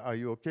 Are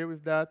you okay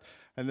with that?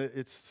 And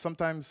it's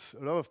sometimes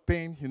a lot of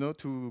pain, you know,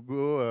 to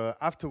go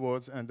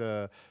afterwards and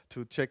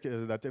to check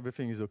that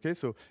everything is okay.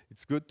 So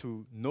it's good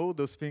to know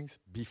those things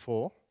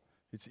before.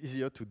 It's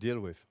easier to deal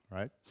with,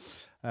 right?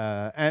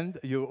 And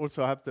you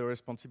also have the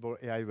responsible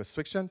AI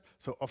restriction.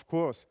 So of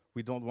course,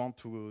 we don't want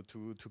to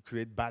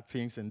create bad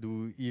things and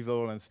do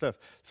evil and stuff.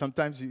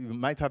 Sometimes you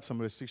might have some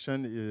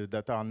restrictions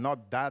that are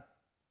not that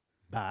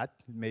bad.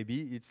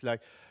 Maybe it's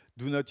like,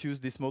 do not use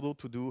this model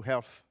to do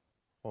health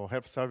or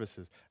health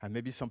services. And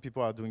maybe some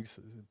people are doing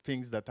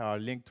things that are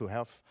linked to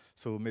health.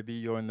 So maybe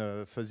you're in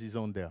a fuzzy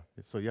zone there.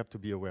 So you have to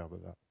be aware of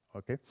that.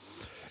 Okay.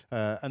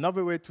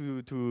 Another way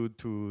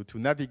to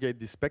navigate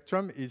this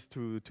spectrum is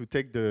to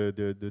take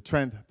the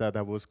trend that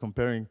I was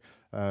comparing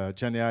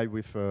GenAI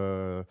with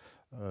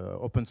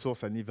open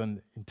source and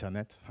even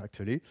internet,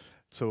 actually.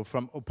 So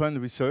from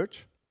open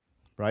research,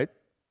 right,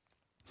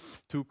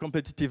 to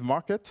competitive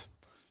market,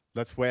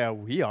 that's where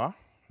we are.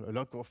 A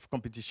lot of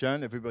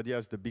competition, everybody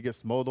has the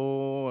biggest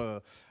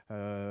model,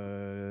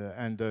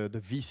 and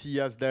the VC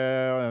has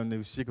there, and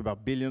we speak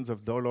about billions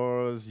of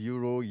dollars,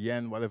 euro,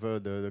 yen, whatever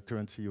the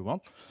currency you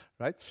want,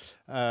 right?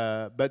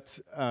 But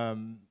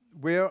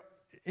we're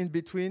in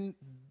between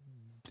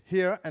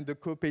here and the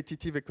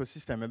competitive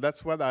ecosystem, and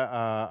that's what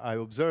I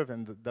observe,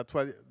 and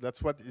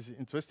that's what is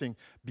interesting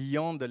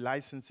beyond the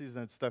licenses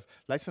and stuff.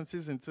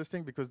 Licenses is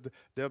interesting because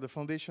they are the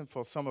foundation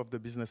for some of the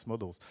business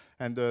models.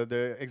 And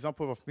the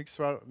example of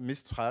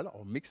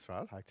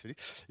Mistral actually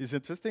is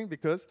interesting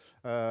because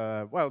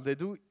well, they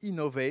do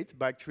innovate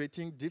by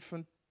creating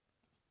different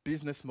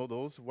business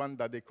models. One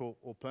that they call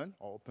open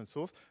or open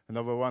source,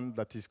 another one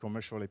that is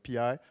commercial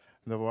API.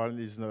 Another one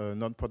is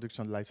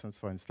non-production license,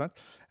 for instance.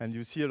 And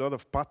you see a lot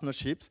of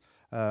partnerships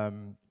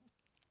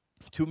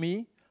to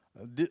me,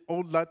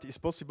 all that is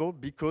possible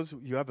because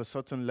you have a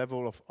certain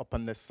level of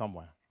openness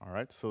somewhere. All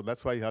right, so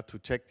that's why you have to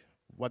check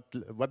what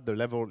the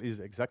level is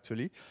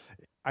exactly.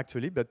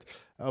 But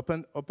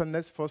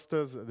openness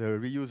fosters the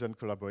reuse and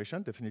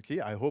collaboration,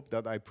 definitely. I hope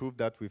that I proved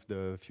that with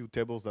the few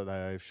tables that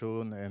I've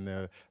shown,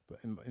 and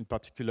in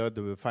particular,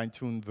 the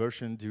fine-tuned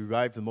version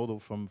derived the model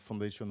from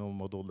foundational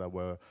model that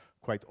were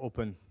quite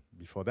open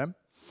before them.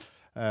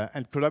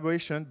 And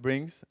collaboration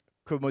brings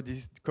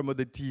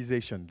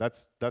commoditization.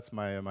 That's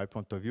my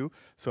point of view.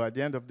 So at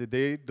the end of the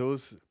day,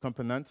 those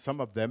components, some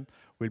of them,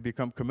 will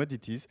become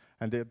commodities,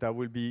 and that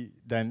will be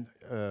then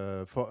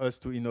for us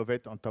to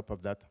innovate on top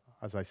of that,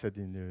 as I said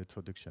in the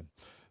introduction.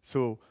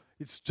 So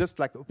it's just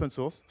like open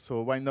source.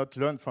 So why not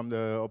learn from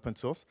the open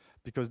source?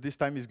 Because this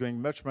time is going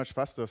much, much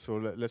faster. So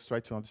let's try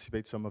to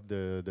anticipate some of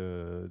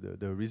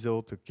the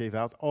result to cave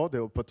out or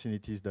the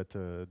opportunities that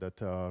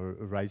are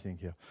arising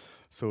here.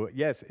 So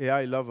yes,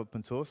 AI love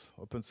open source.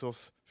 Open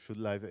source should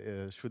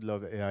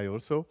love AI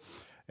also.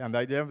 And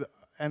at the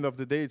end of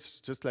the day,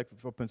 it's just like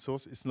with open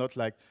source. It's not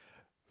like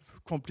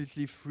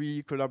completely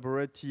free,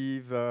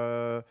 collaborative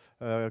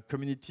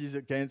communities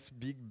against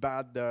big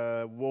bad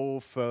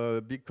wolf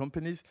big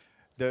companies.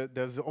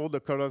 There's all the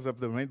colors of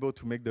the rainbow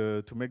to make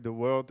the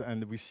world,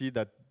 and we see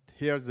that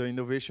here the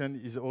innovation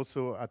is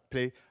also at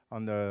play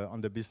on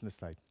the business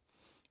side.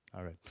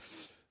 All right,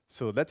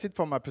 so that's it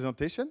for my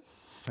presentation.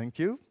 Thank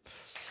you.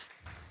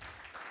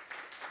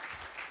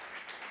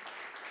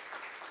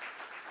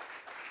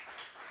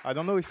 I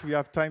don't know if we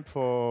have time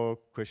for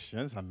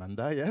questions.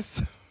 Amanda,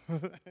 yes.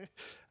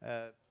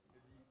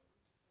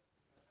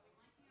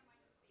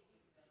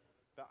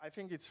 I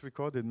think it's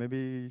recorded.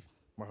 Maybe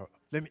well,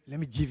 let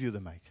me give you the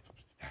mic.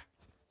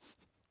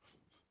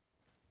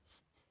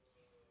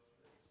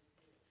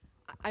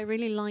 I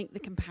really like the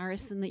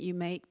comparison that you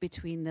make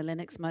between the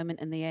Linux moment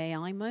and the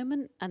AI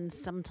moment. And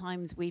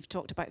sometimes we've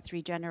talked about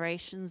 3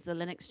 generations, the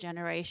Linux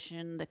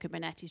generation, the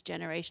Kubernetes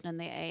generation, and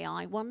the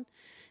AI one.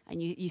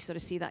 And you sort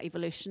of see that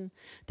evolution.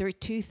 There are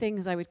 2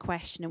 things I would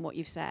question in what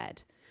you've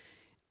said.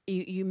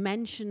 You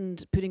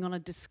mentioned putting on a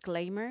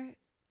disclaimer.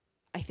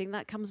 I think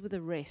that comes with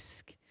a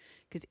risk.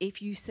 Because if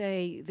you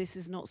say this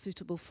is not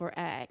suitable for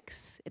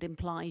X, it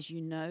implies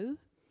you know.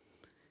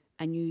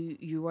 And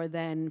you are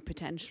then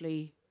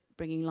potentially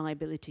bringing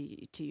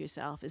liability to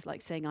yourself. Is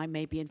like saying I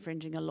may be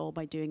infringing a law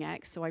by doing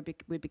X, so I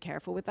would be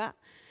careful with that.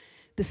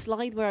 The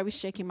slide where I was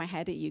shaking my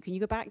head at you, can you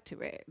go back to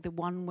it? The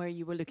one where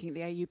you were looking at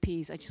the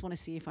AUPs. I just want to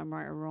see if I'm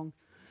right or wrong.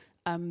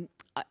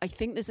 I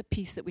think there's a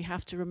piece that we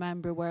have to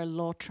remember where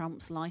law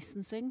trumps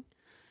licensing.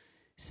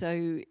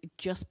 So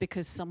just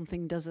because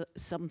something does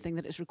something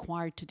that is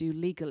required to do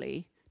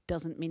legally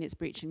doesn't mean it's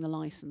breaching the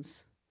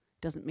license.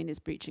 Doesn't mean it's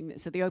breaching it.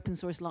 So the open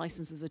source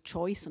license is a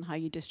choice on how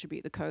you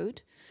distribute the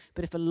code.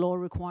 But if a law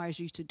requires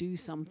you to do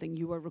something,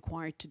 you are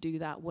required to do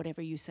that,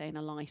 whatever you say in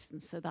a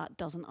license. So that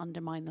doesn't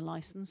undermine the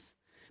license.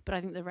 But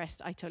I think the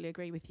rest, I totally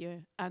agree with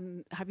you.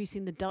 Have you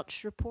seen the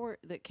Dutch report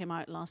that came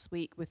out last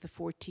week with the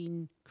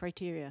 14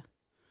 criteria?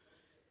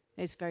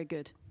 It's very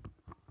good.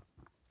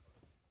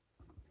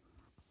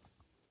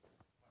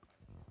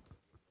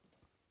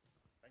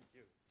 Thank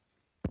you.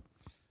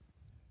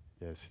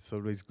 Yes, it's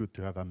always good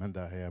to have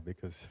Amanda here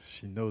because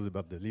she knows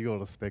about the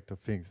legal aspect of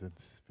things. And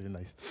it's very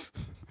nice.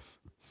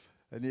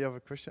 Any other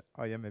question?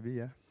 Oh, yeah, maybe,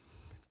 yeah.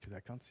 Because I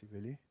can't see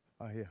really.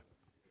 Oh, here.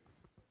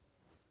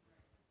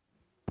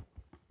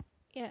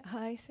 Yeah,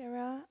 hi,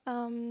 Sarah.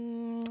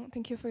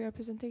 Thank you for your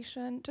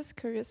presentation. Just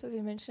curious, as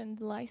you mentioned,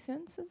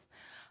 licenses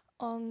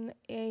on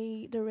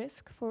the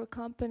risk for a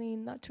company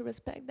not to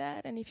respect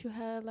that, and if you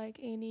had like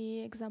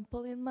any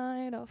example in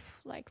mind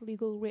of like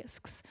legal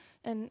risks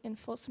and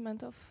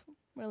enforcement of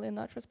really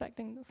not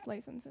respecting those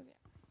licenses.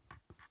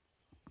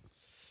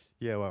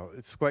 Yeah, well,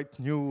 it's quite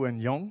new and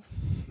young.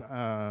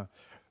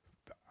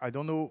 I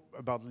don't know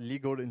about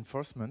legal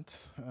enforcement.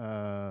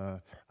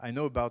 I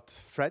know about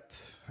threat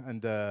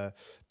and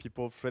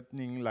people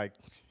threatening, like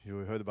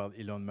you heard about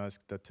Elon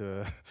Musk that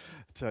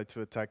tried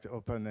to attack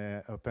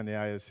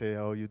OpenAI and say,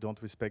 oh, you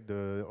don't respect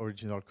the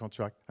original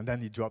contract. And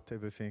then he dropped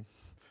everything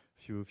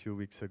a few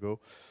weeks ago.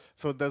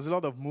 So there's a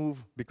lot of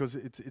move because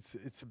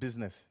it's a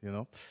business, you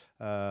know.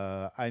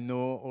 I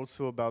know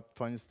also about,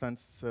 for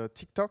instance,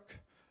 TikTok.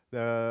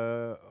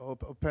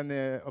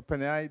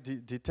 OpenAI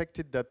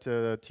detected that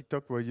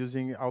TikTok were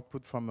using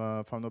output from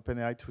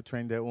OpenAI to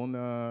train their own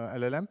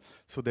LLM,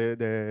 so they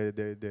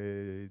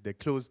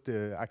closed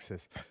the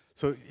access.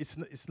 So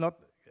it's not.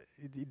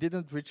 It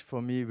didn't reach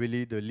for me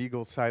really the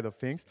legal side of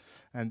things,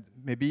 and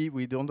maybe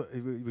we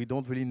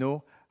don't really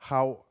know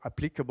how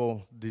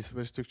applicable this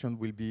restriction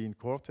will be in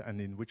court and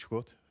in which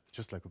court.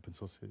 Just like open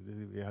source,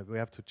 we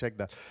have to check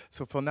that.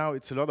 So for now,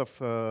 it's a lot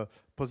of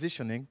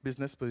positioning,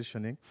 business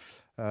positioning,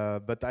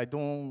 but I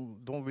don't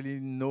really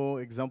know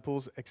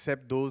examples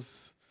except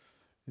those,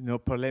 you know,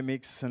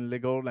 polemics and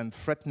legal and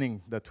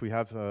threatening that we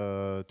have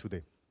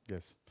today.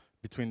 Yes,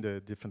 between the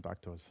different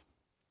actors.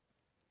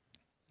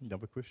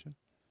 Another question?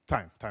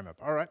 Time up.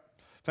 All right.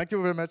 Thank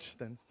you very much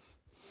then.